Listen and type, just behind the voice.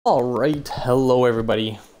All right, hello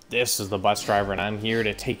everybody. This is the bus driver, and I'm here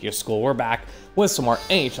to take you to school. We're back with some more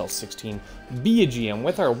NHL 16 Be a GM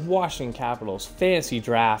with our Washington Capitals fantasy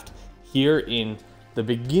draft here in the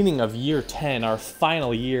beginning of year 10, our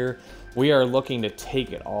final year. We are looking to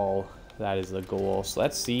take it all. That is the goal. So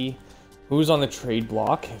let's see who's on the trade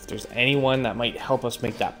block. If there's anyone that might help us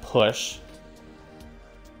make that push.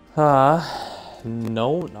 No,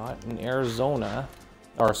 not in Arizona.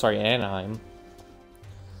 Or sorry, Anaheim.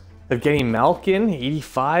 Evgeny Malkin,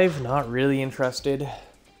 85, not really interested.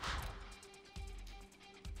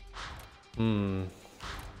 We're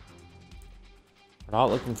not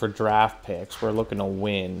looking for draft picks, we're looking to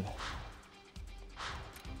win.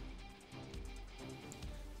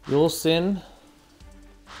 Wilson,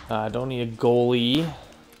 don't need a goalie.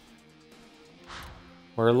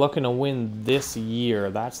 We're looking to win this year,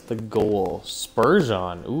 that's the goal.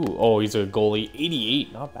 Spurgeon, oh, he's a goalie,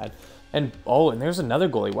 88, not bad. And and there's another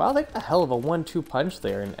goalie. Wow, they got a hell of a 1-2 punch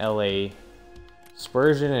there in LA.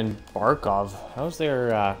 Spurgeon and Barkov. How's their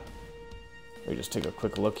let me just take a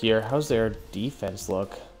quick look here. How's their defense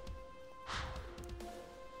look?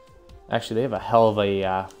 Actually, they have a hell of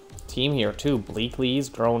a team here too. Bleakley's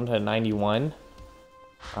grown to 91.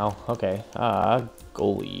 Wow, okay.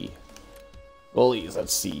 Goalies,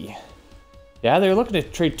 let's see. Yeah, they're looking to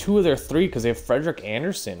trade 2 of their 3 because they have Frederick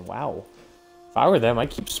Anderson. Wow. If I were them, I'd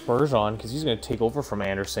keep Spurgeon because he's going to take over from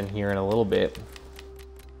Anderson here in a little bit.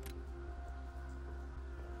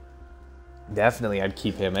 Definitely, I'd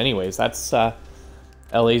keep him. Anyways, that's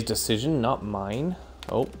LA's decision, not mine.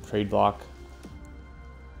 Oh, trade block.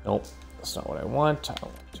 Nope, that's not what I want. I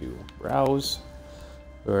want to browse.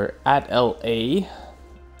 We're at LA.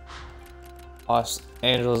 Los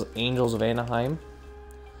Angeles Angels of Anaheim.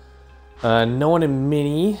 No one in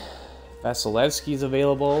mini. Vasilevsky's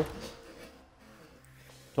available.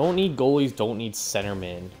 Don't need goalies, don't need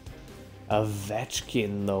centermen.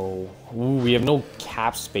 Ovechkin, though. Ooh, we have no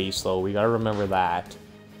cap space, though. We gotta remember that.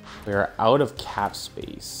 We are out of cap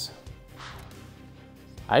space.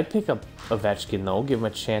 I'd pick up Ovechkin, though. Give him a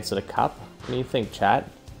chance at a cup. What do you think, chat?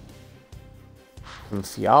 From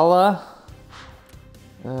Fiala.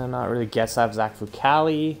 Not really Getsav, Zach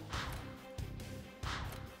Fucali.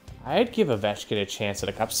 I'd give Ovechkin a chance at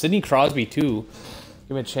a cup. Sidney Crosby, too.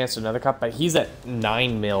 Give him a chance at another cup, but he's at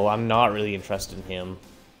 9 mil. I'm not really interested in him.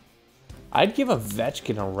 I'd give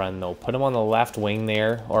Ovechkin a run, though. Put him on the left wing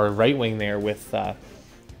there, or right wing there with Tyler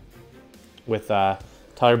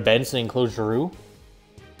Benson and Claude Giroux.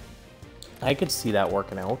 I could see that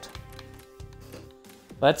working out.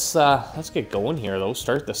 Let's get going here, though.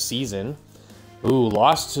 Start the season. Ooh,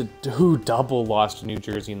 double lost to New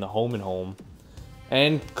Jersey in the home and home.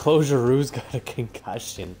 And Claude Giroux's got a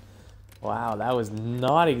concussion. Wow, that was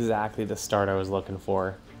not exactly the start I was looking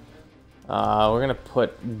for. We're going to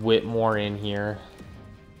put Whitmore in here.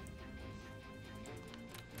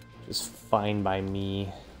 Just fine by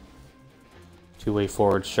me. 2-way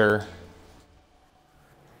forward, sure.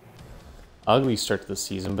 Ugly start to the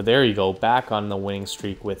season, but there you go. Back on the winning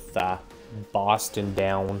streak with Boston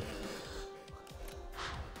down.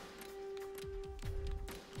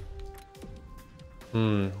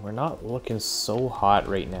 We're not looking so hot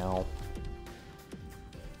right now.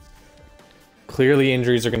 Clearly,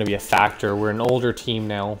 injuries are going to be a factor. We're an older team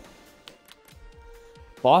now.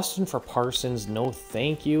 Boston for Parsons, no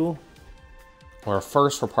thank you. Or a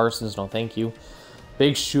first for Parsons, no thank you.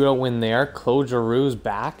 Big shootout win there. Claude Giroux's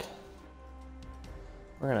back.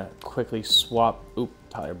 We're going to quickly swap. Oop,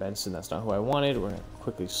 Tyler Benson, that's not who I wanted. We're going to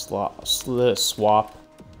quickly swap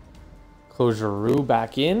Claude Giroux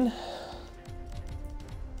back in.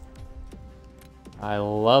 I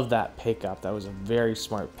love that pickup. That was a very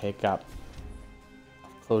smart pickup.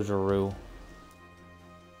 Claude Giroux.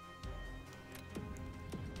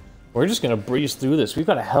 We're just going to breeze through this. We've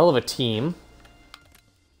got a hell of a team.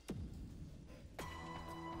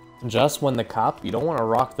 Just won the cup. You don't want to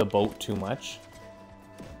rock the boat too much.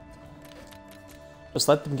 Just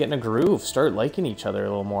let them get in a groove. Start liking each other a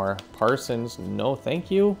little more. Parsons, no thank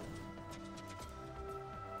you.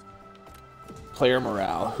 Player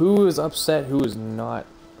morale. Who is upset? Who is not?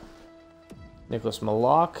 Nicholas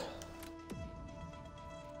Malak.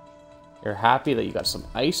 You're happy that you got some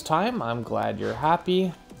ice time. I'm glad you're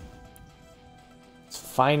happy. It's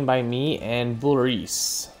fine by me. And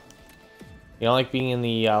Bulreese. You don't like being in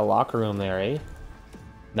the locker room there, eh?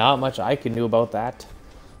 Not much I can do about that.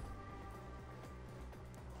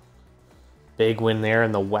 Big win there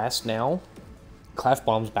in the West now.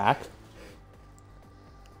 Clefbaum's back.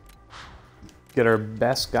 Get our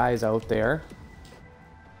best guys out there.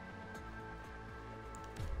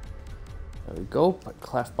 There we go. Put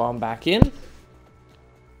Clefbaum back in.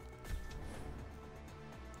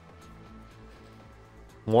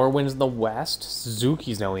 More wins in the West.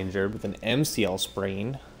 Suzuki's now injured with an MCL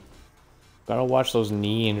sprain. Gotta watch those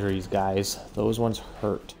knee injuries, guys. Those ones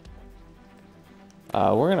hurt.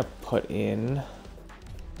 We're gonna put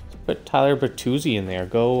Tyler Bertuzzi in there.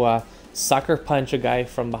 Go sucker punch a guy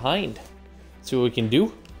from behind. See what we can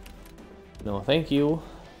do. No, thank you.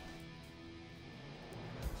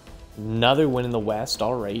 Another win in the West.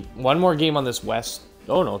 All right. One more game on this West.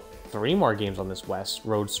 Oh, no. 3 more games on this West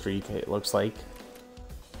road streak, it looks like.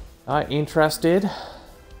 Interested?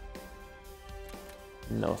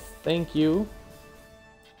 No, thank you.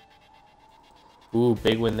 Ooh,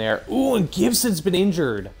 big win there. Ooh, and Gibson's been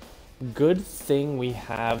injured. Good thing we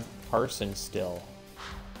have Parsons still.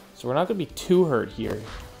 So we're not going to be too hurt here.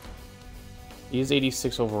 He is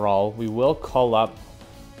 86 overall. We will call up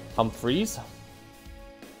Humphreys.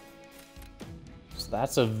 So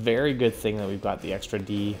that's a very good thing that we've got the extra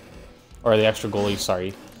D, or the extra goalie,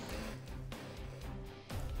 sorry.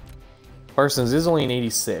 Parsons is only an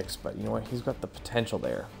 86, but you know what? He's got the potential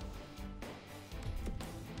there.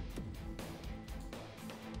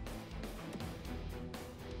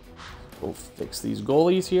 We'll fix these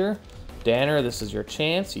goalies here. Danner, this is your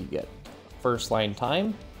chance. You get first line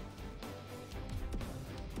time.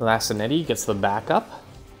 Lassinetti gets the backup.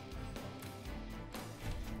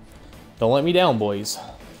 Don't let me down, boys.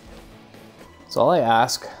 That's all I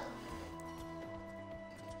ask.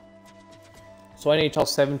 So NHL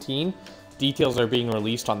 17, details are being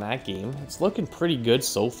released on that game. It's looking pretty good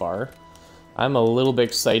so far. I'm a little bit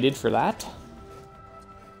excited for that.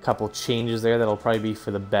 Couple changes there that'll probably be for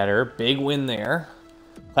the better. Big win there.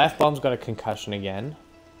 Klefbom's got a concussion again.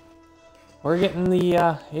 We're getting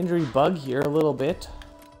the injury bug here a little bit.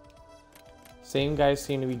 Same guys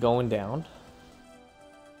seem to be going down.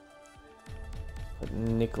 Put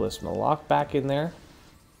Nicholas Malak back in there.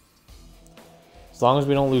 As long as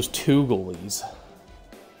we don't lose 2 goalies.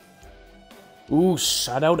 Ooh,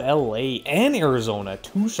 shutout LA and Arizona.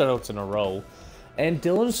 2 shutouts in a row. And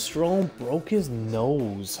Dylan Strome broke his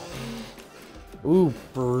nose. Ooh,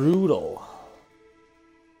 brutal.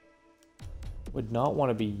 Would not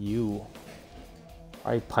want to be you.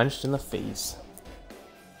 Alright, punched in the face.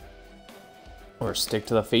 Or stick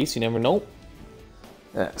to the face, you never know.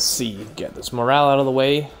 Let's see, get this morale out of the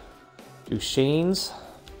way. Do Shane's.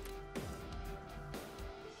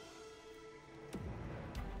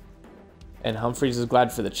 And Humphreys is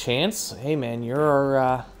glad for the chance. Hey man,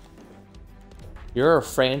 you're our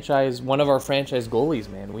franchise, one of our franchise goalies,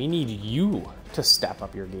 man. We need you to step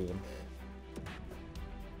up your game.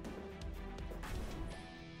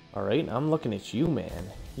 All right, I'm looking at you, man.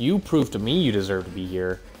 You proved to me you deserve to be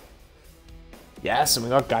here. Yes, and we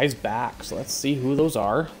got guys back, so let's see who those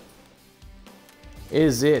are.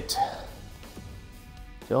 Is it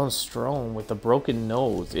Dylan Strome with the broken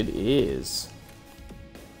nose? It is.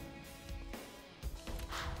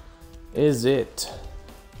 Is it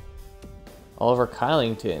Oliver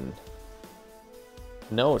Kylington?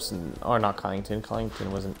 No, it's or not Kylington.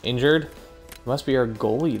 Kylington wasn't injured. It must be our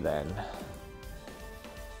goalie then.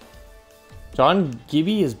 John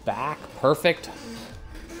Gibby is back. Perfect.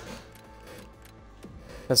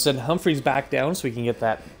 Let's send Humphreys back down so we can get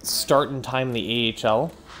that starting time in the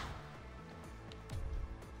AHL.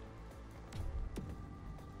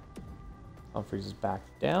 Humphreys is back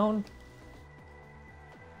down.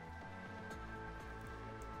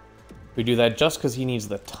 We do that just because he needs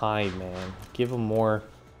the time, man. Give him more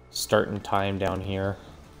starting time down here.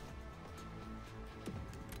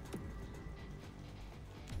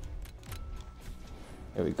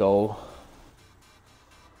 There we go.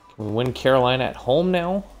 Can we win Carolina at home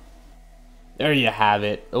now? There you have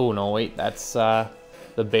it. Oh, no, wait. That's the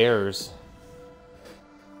Bears.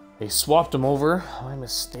 They swapped them over. My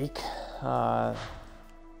mistake. Someone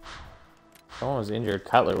was injured.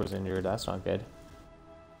 Cutler was injured. That's not good.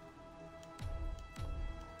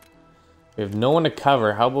 We have no one to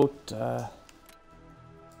cover. How about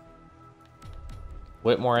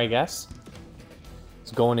Whitmore, I guess?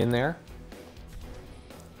 It's going in there.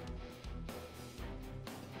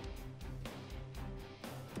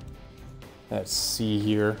 Let's see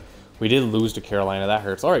here. We did lose to Carolina. That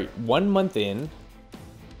hurts. All right, 1 month in.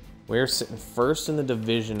 We're sitting first in the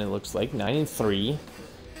division, it looks like. 9-3,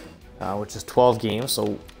 which is 12 games.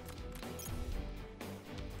 So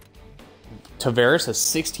Tavares has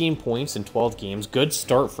 16 points in 12 games. Good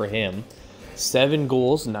start for him. 7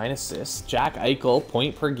 goals, 9 assists. Jack Eichel,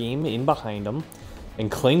 point per game in behind him.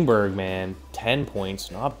 And Klingberg, man, 10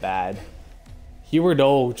 points. Not bad.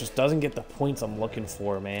 Huberdeau just doesn't get the points I'm looking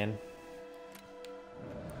for, man.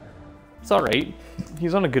 It's all right.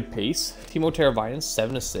 He's on a good pace. Timo Teravainen,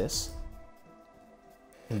 7 assists.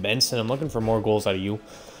 Benson, I'm looking for more goals out of you.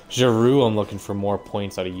 Giroux, I'm looking for more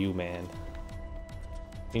points out of you, man.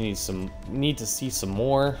 We need to see some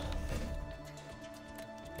more.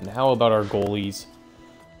 And how about our goalies?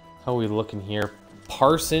 How are we looking here?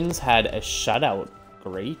 Parsons had a shutout.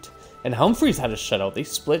 Great. And Humphreys had a shutout. They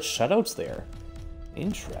split shutouts there.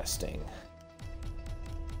 Interesting.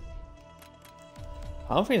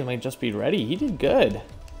 Humphreys might just be ready. He did good.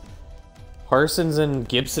 Parsons and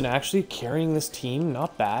Gibson actually carrying this team.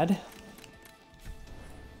 Not bad.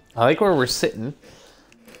 I like where we're sitting.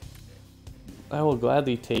 I will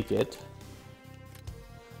gladly take it.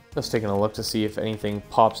 Just taking a look to see if anything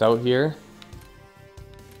pops out here.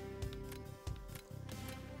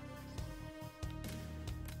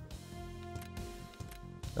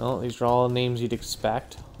 No, these are all names you'd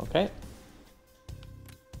expect. Okay.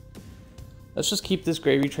 Let's just keep this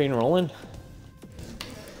gravy train rolling.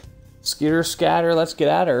 Skitter scatter, let's get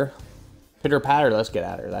at her. Pitter patter, let's get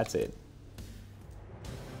at her. That's it.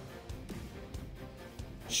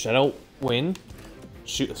 Shutout win.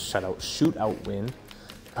 Shootout win.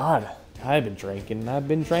 God, I've been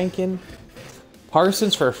drinking.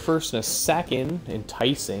 Parsons for a first and a second.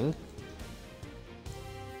 Enticing.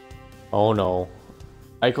 Oh no.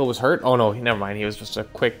 Eichel was hurt? Oh no, never mind. He was just a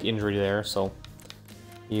quick injury there, so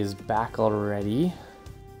he is back already.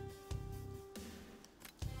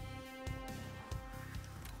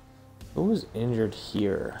 Who was injured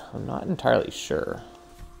here? I'm not entirely sure.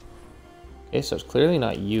 Okay, so it's clearly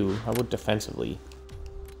not you. How about defensively?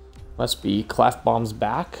 Must be Clefbaum's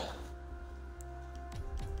back.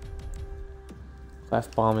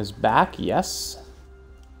 Clefbaum is back, yes.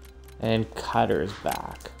 And Cutter's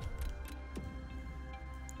back.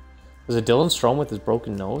 Was it Dylan Strome with his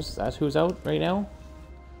broken nose? Is that who's out right now?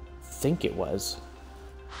 I think it was.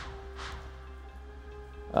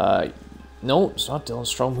 No, it's not Dylan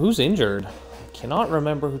Strome. Who's injured? I cannot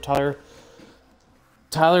remember who Tyler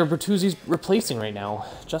Bertuzzi's replacing right now.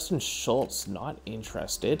 Justin Schultz, not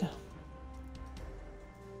interested.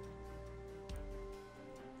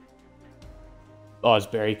 Oh, it's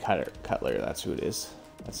Barry Cutler. That's who it is.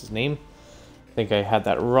 That's his name. I think I had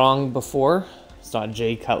that wrong before. It's not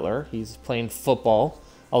Jay Cutler. He's playing football,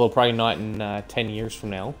 although probably not in 10 years from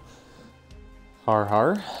now. Har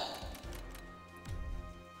har.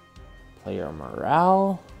 Player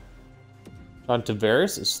morale. John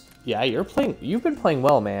Tavares is... Yeah, you've been playing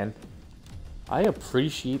well, man. I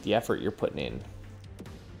appreciate the effort you're putting in.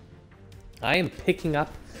 I am picking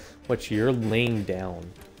up what you're laying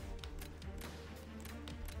down.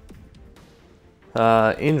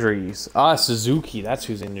 Injuries. Suzuki, that's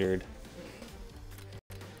who's injured.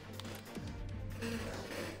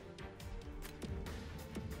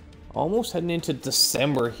 Almost heading into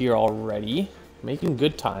December here already. Making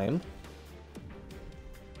good time.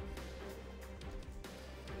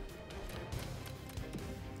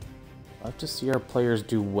 Love to see our players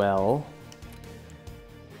do well.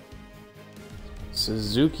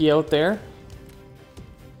 Suzuki out there.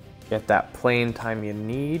 Get that playing time you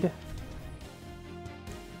need.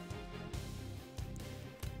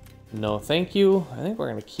 No, thank you. I think we're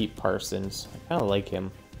going to keep Parsons. I kind of like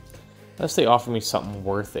him. Unless they offer me something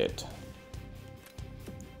worth it.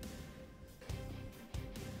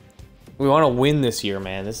 We want to win this year,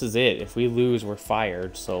 man. This is it. If we lose, we're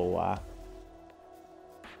fired. So,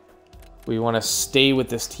 we want to stay with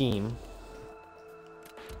this team.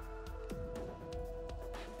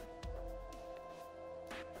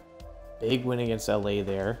 Big win against LA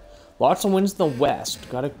there. Lots of wins in the West.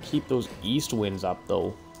 Got to keep those East wins up,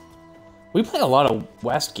 though. We play a lot of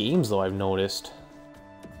West games, though, I've noticed.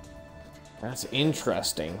 That's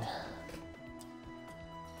interesting.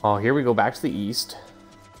 Oh, here we go back to the East.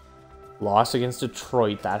 Loss against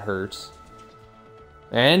Detroit. That hurts.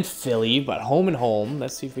 And Philly, but home and home.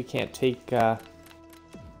 Let's see if we can't take the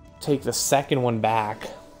second one back.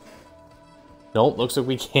 Nope, looks like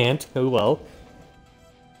we can't. Oh well.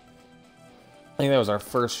 I think that was our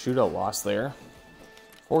first shootout loss there.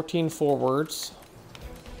 14 forwards.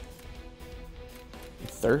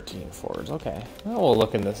 13 forwards, okay. Oh, we'll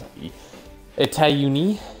look in this.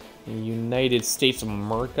 Italiani, United States of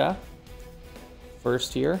America.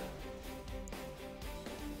 First here.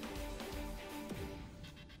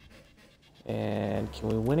 And can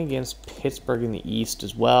we win against Pittsburgh in the East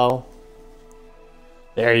as well?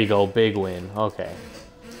 There you go, big win. Okay.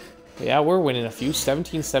 Yeah, we're winning a few.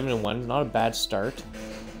 17-7-1, not a bad start.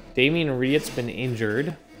 Damian Riet's been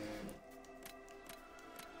injured.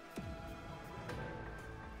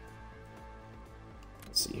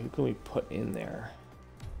 Let's see, who can we put in there?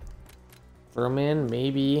 Vermin,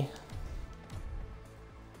 maybe.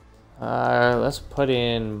 Let's put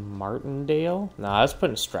in Martindale. Nah, let's put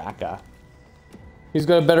in Straka. He's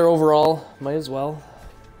got a better overall. Might as well.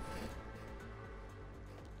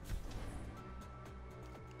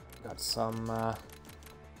 Got some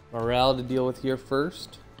morale to deal with here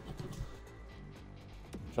first.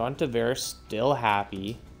 John Tavares still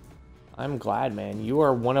happy. I'm glad, man. You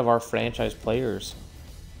are one of our franchise players.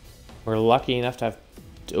 We're lucky enough to have...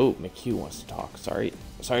 Oh, McHugh wants to talk. Sorry,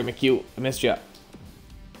 McHugh. I missed you.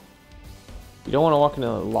 You don't want to walk into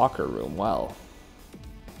the locker room. Well,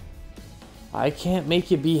 I can't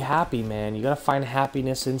make you be happy, man. You gotta find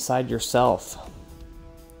happiness inside yourself.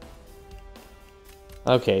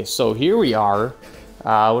 Okay, so here we are.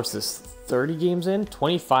 What's this? 30 games in?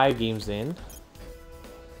 25 games in.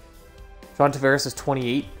 John Tavares is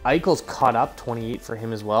 28. Eichel's caught up, 28 for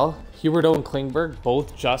him as well. Huberdeau and Klingberg,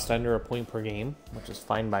 both just under a point per game, which is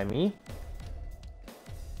fine by me.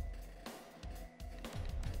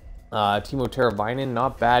 Timo Teravainen,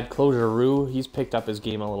 not bad. Claude Giroux, he's picked up his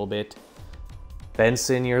game a little bit.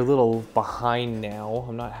 Benson, you're a little behind now.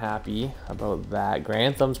 I'm not happy about that.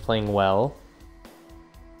 Grantham's playing well.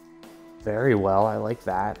 Very well, I like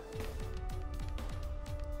that.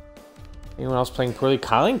 Anyone else playing poorly?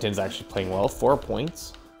 Kylington's actually playing well, 4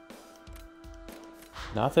 points.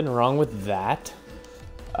 Nothing wrong with that.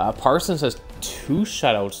 Parsons has 2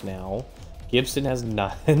 shutouts now. Gibson has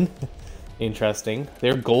none. Interesting.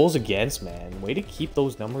 Their goals against, man. Way to keep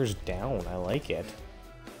those numbers down. I like it.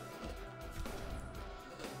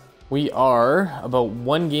 We are about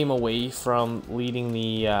 1 game away from leading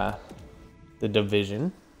the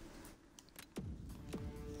division.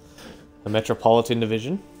 The Metropolitan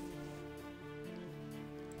Division.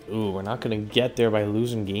 Ooh, we're not going to get there by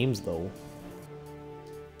losing games, though.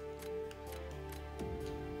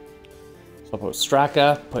 So I'll put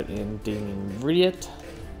Straka, put in Damien Riet.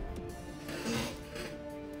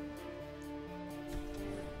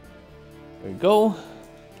 There we go.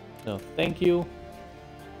 No, thank you.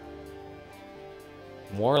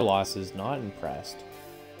 More losses, not impressed.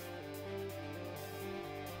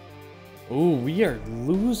 Ooh, we are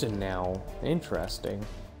losing now. Interesting.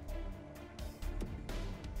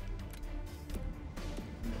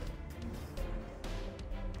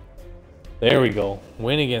 There we go.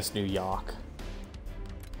 Win against New York.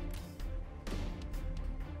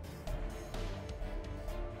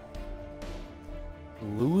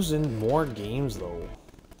 Losing more games, though.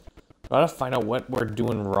 Gotta find out what we're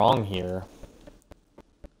doing wrong here.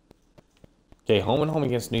 Okay, home and home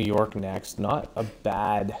against New York next. Not a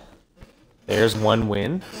bad... There's 1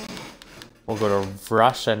 win. We'll go to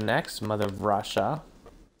Russia next. Mother of Russia.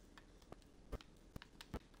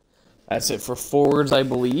 That's it for forwards, I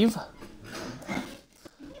believe.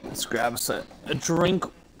 Let's grab us a drink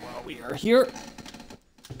while we are here.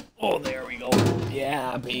 Oh, there we go.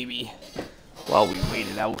 Yeah, baby. While we wait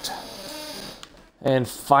it out. And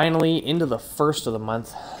finally, into the first of the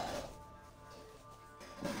month.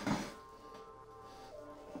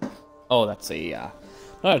 Oh, that's a,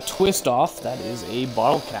 not a twist off. That is a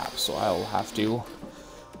bottle cap. So I will have to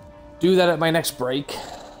do that at my next break.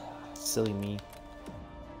 Silly me.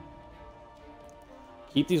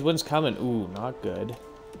 Keep these wins coming. Ooh, not good.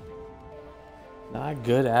 Not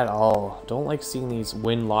good at all. Don't like seeing these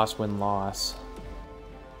win-loss, win-loss.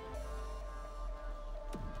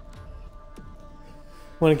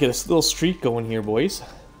 Want to get a little streak going here, boys.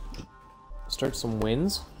 Start some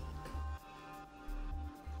wins.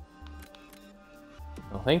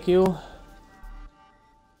 Oh, thank you.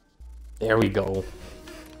 There we go.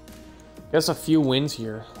 Guess a few wins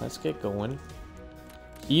here. Let's get going.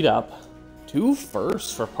 Heat up. 2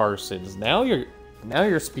 firsts for Parsons. Now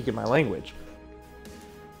you're speaking my language.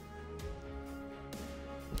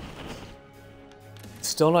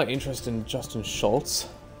 Still not interested in Justin Schultz.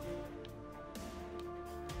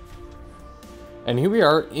 And here we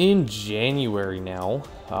are in January now.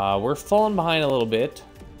 We're falling behind a little bit.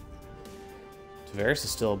 Tavares is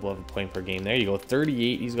still above a point per game. There you go,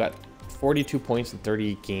 38. He's got 42 points in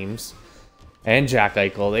 38 games. And Jack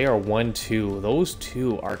Eichel, they are 1-2. Those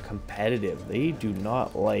two are competitive. They do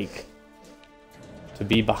not like to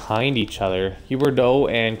be behind each other.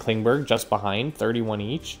 Huberdeau and Klingberg just behind, 31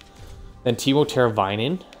 each. Then Timo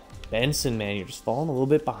Teravainen. Benson, man, you're just falling a little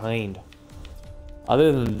bit behind.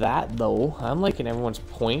 Other than that, though, I'm liking everyone's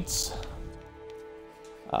points.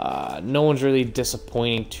 No one's really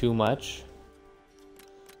disappointing too much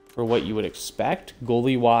for what you would expect,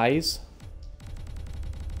 goalie-wise.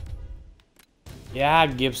 Yeah,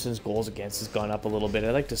 Gibson's goals against has gone up a little bit.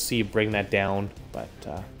 I'd like to see you bring that down, but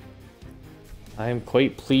I am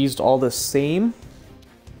quite pleased all the same.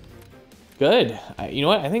 Good. You know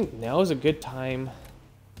what? I think now is a good time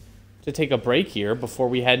to take a break here before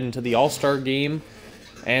we head into the All-Star game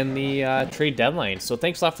and the trade deadline. So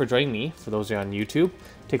thanks a lot for joining me. For those of you on YouTube,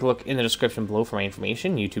 take a look in the description below for my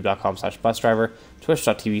information. YouTube.com/busdriver,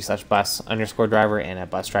 Twitch.tv/bus_driver, and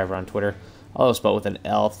at busdriver on Twitter. All spelled with an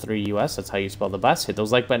L3US. That's how you spell the bus. Hit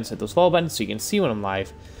those like buttons, hit those follow buttons so you can see when I'm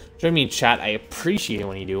live. Join me in chat. I appreciate it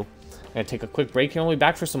when you do. I'm going to take a quick break here and we'll be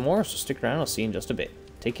back for some more, so stick around. I'll see you in just a bit.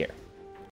 Take care.